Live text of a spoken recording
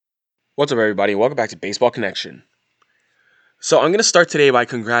What's up, everybody? Welcome back to Baseball Connection. So, I'm going to start today by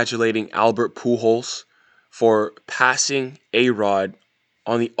congratulating Albert Pujols for passing A Rod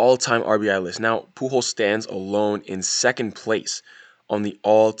on the all time RBI list. Now, Pujols stands alone in second place on the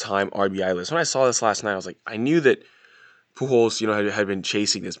all time RBI list. When I saw this last night, I was like, I knew that Pujols, had been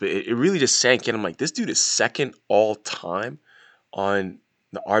chasing this, but it really just sank in. I'm like, this dude is second all time on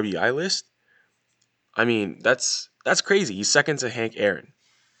the RBI list. I mean, that's crazy. He's second to Hank Aaron.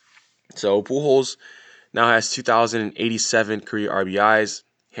 So, Pujols now has 2,087 career RBIs.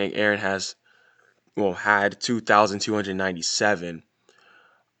 Hank Aaron had 2,297.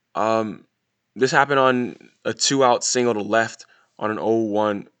 Um, this happened on a two-out single to left on an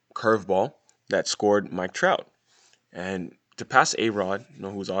 0-1 curveball that scored Mike Trout. And to pass A-Rod,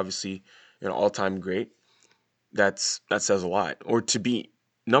 who's obviously an all-time great, that says a lot. Or to be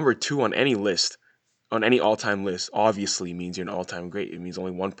number two on any list, on any all-time list, obviously means you're an all-time great. It means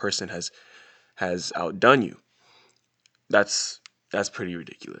only one person has outdone you. That's pretty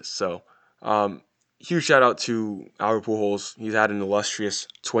ridiculous. So, huge shout out to Albert Pujols. He's had an illustrious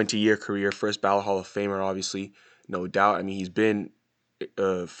 20-year career, first ballot Hall of Famer, obviously, no doubt. I mean, he's been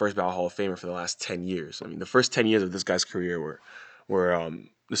a first ballot Hall of Famer for the last 10 years. I mean, the first 10 years of this guy's career were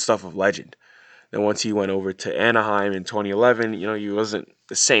the stuff of legend. Then once he went over to Anaheim in 2011, he wasn't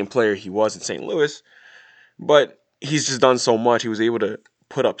the same player he was in St. Louis, but he's just done so much. He was able to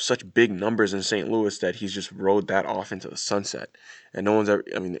put up such big numbers in St. Louis that he's just rode that off into the sunset. And no one's ever.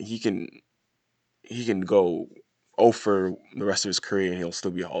 I mean, he can go 0 for the rest of his career and he'll still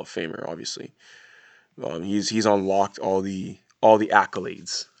be a Hall of Famer. Obviously, he's unlocked all the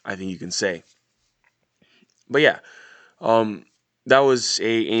accolades, I think you can say. But yeah, um, that was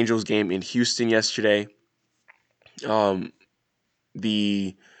a Angels game in Houston yesterday. Um,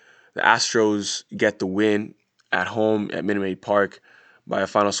 the the Astros get the win at home at Minute Maid Park by a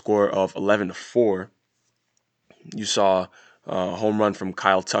final score of 11-4. You saw a home run from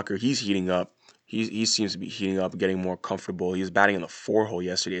Kyle Tucker. He's heating up. He seems to be heating up, getting more comfortable. He was batting in the 4 hole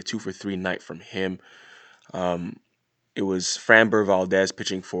yesterday, a 2 for 3 night from him. Um, it was Framber Valdez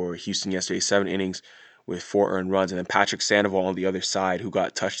pitching for Houston yesterday, 7 innings with 4 earned runs, and then Patrick Sandoval on the other side, who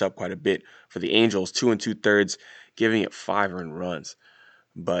got touched up quite a bit for the Angels, 2 and 2/3, giving it 5 earned runs.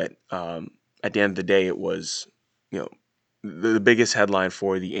 But at the end of the day, it was, you know, the biggest headline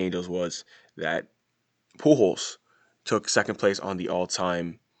for the Angels was that Pujols took second place on the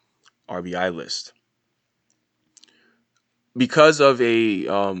all-time RBI list because of a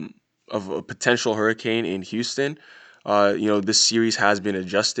potential hurricane in Houston. This series has been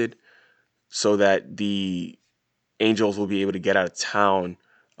adjusted so that the Angels will be able to get out of town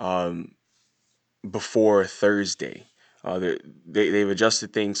um, before Thursday. They've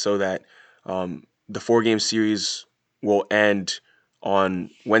adjusted things so that the four-game series will end on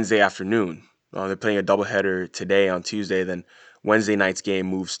Wednesday afternoon. They're playing a doubleheader today on Tuesday. Then Wednesday night's game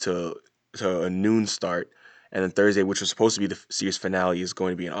moves to a noon start, and then Thursday, which was supposed to be the series finale, is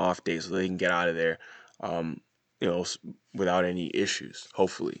going to be an off day, so they can get out of there, um, without any issues.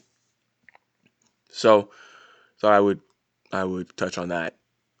 Hopefully, so thought I would touch on that.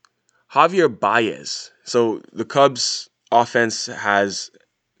 Javier Baez. So the Cubs offense has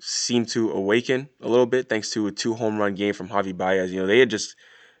seemed to awaken a little bit thanks to a 2 home run game from Javi Baez. They had just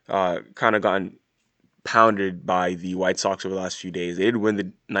kind of gotten pounded by the White Sox over the last few days. They did win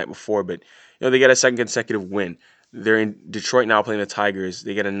the night before, but they get a second consecutive win. They're in Detroit now playing the Tigers.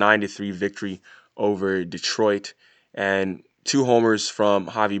 They get a 9-3 victory over Detroit, and 2 homers from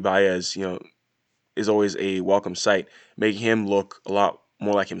Javi Baez. Is always a welcome sight, making him look a lot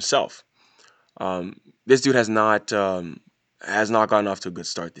more like himself. This dude has not gotten off to a good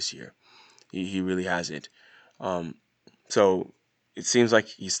start this year. He really hasn't. Um, so it seems like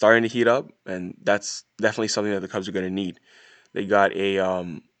he's starting to heat up, and that's definitely something that the Cubs are going to need. They got a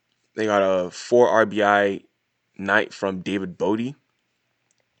 4 RBI night from David Bodie,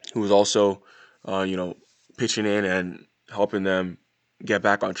 who was also pitching in and helping them get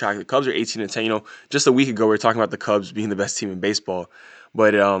back on track. The Cubs are 18-10. Just a week ago we were talking about the Cubs being the best team in baseball,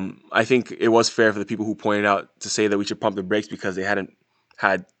 but I think it was fair for the people who pointed out to say that we should pump the brakes because they hadn't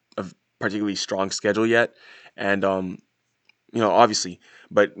had a particularly strong schedule yet, and obviously,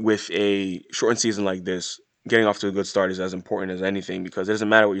 but with a shortened season like this, getting off to a good start is as important as anything because it doesn't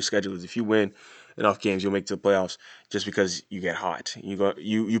matter what your schedule is. If you win enough games, you'll make it to the playoffs just because you get hot.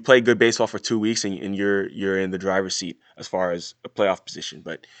 You play good baseball for 2 weeks and you're in the driver's seat as far as a playoff position.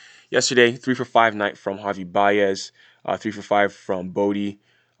 But yesterday, 3 for 5 night from Javi Baez, 3 for 5 from Bodie.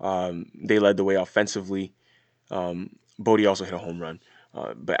 They led the way offensively. Bodie also hit a home run.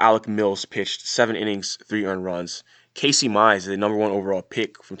 But Alec Mills pitched 7 innings, 3 earned runs, Casey Mize, the number 1 overall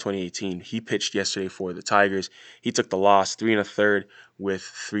pick from 2018, he pitched yesterday for the Tigers. He took the loss 3 1/3 with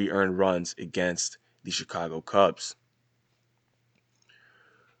 3 earned runs against the Chicago Cubs.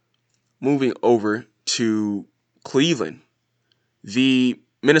 Moving over to Cleveland, the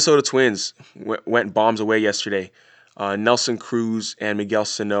Minnesota Twins went bombs away yesterday. Nelson Cruz and Miguel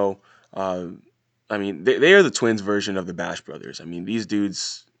Sano. They are the Twins version of the Bash Brothers. I mean, these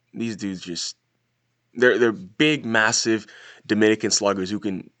dudes just they're big, massive Dominican sluggers who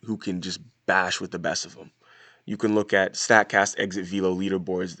can just bash with the best of them. You can look at Statcast exit velo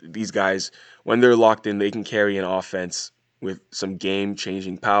leaderboards. These guys, when they're locked in, they can carry an offense with some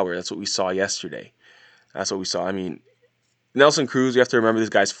game-changing power. That's what we saw yesterday. That's what we saw. I mean, Nelson Cruz, you have to remember this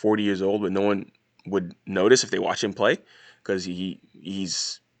guy's 40 years old, but no one would notice if they watch him play because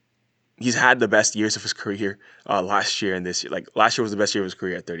he's had the best years of his career last year and this year. Like last year was the best year of his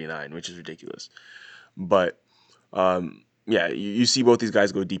career at 39, which is ridiculous. But you see both these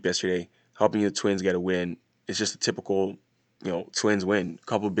guys go deep yesterday, helping the Twins get a win. It's just a typical, Twins win. A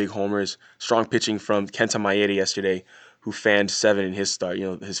couple of big homers, strong pitching from Kenta Maeda yesterday, who fanned 7 in his start.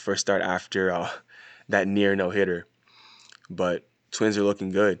 His first start after that near no-hitter. But Twins are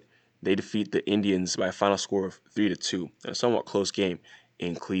looking good. They defeat the Indians by a final score of 3-2 in a somewhat close game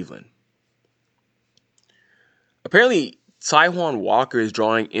in Cleveland. Apparently, Taijuan Walker is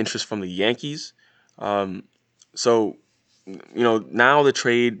drawing interest from the Yankees. So now the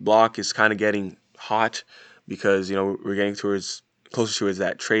trade block is kind of getting hot because, we're getting closer towards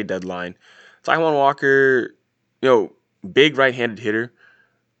that trade deadline. Taijuan Walker, big right-handed hitter.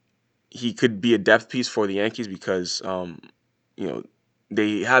 He could be a depth piece for the Yankees because,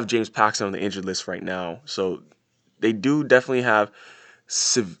 they have James Paxton on the injured list right now. So they do definitely have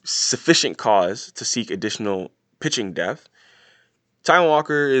sufficient cause to seek additional pitching depth. Taijuan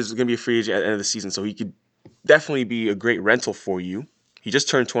Walker is going to be a free agent at the end of the season, so he could definitely be a great rental for you. He just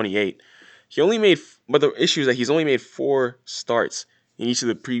turned 28. But the issue is that he's only made 4 starts in each of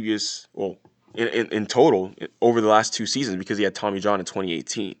the previous, in total, over the last 2 seasons because he had Tommy John in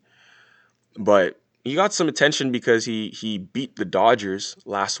 2018. But he got some attention because he beat the Dodgers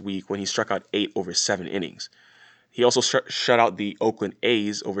last week when he struck out 8 over 7 innings. He also shut out the Oakland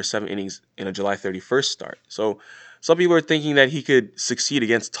A's over 7 innings in a July 31st start. So some people are thinking that he could succeed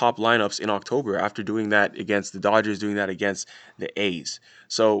against top lineups in October after doing that against the Dodgers, doing that against the A's.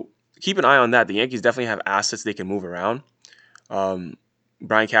 So keep an eye on that. The Yankees definitely have assets they can move around.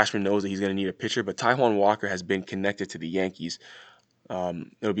 Brian Cashman knows that he's going to need a pitcher, but Taijuan Walker has been connected to the Yankees.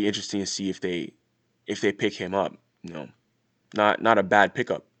 It'll be interesting to see if they pick him up. Not a bad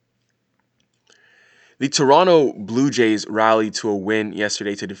pickup. The Toronto Blue Jays rallied to a win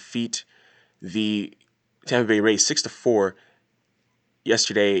yesterday to defeat the Tampa Bay Rays 6-4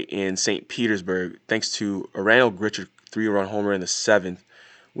 yesterday in St. Petersburg, thanks to a Randall Grichuk 3-run homer in the 7th,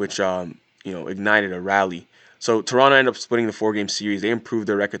 which ignited a rally. So Toronto ended up splitting the 4-game series. They improved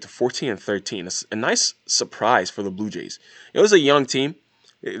their record to 14-13. It's a nice surprise for the Blue Jays. It was a young team.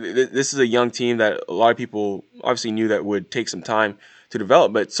 This is a young team that a lot of people obviously knew that would take some time to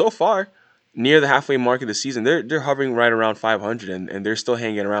develop, but so far, near the halfway mark of the season, they're hovering right around 500, and they're still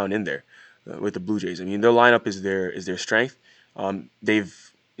hanging around in there with the Blue Jays. I mean, their lineup is their strength.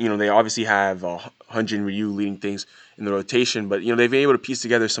 They obviously have Hyun-Jin Ryu leading things in the rotation, but they've been able to piece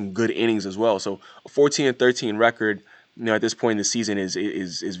together some good innings as well. So a 14-13 record, at this point in the season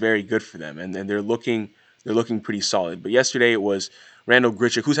is very good for them, and they're looking pretty solid. But yesterday it was Randall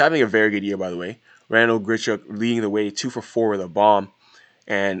Grichuk, who's having a very good year, by the way. Randall Grichuk leading the way, 2 for 4 with a bomb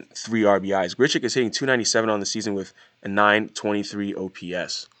and 3 RBIs. Grichuk is hitting .297 on the season with a .923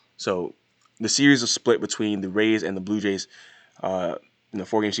 OPS. So the series was split between the Rays and the Blue Jays. The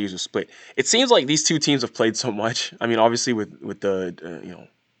 4-game series was split. It seems like these two teams have played so much. I mean, obviously with the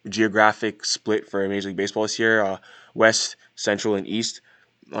geographic split for Major League Baseball this year, West, Central, and East,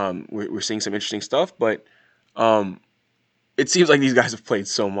 we're seeing some interesting stuff. But it seems like these guys have played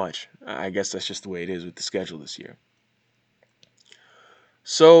so much. I guess that's just the way it is with the schedule this year.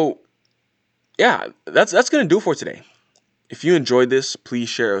 So, yeah, that's going to do it for today. If you enjoyed this, please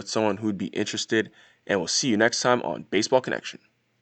share it with someone who'd be interested, and we'll see you next time on Baseball Connection.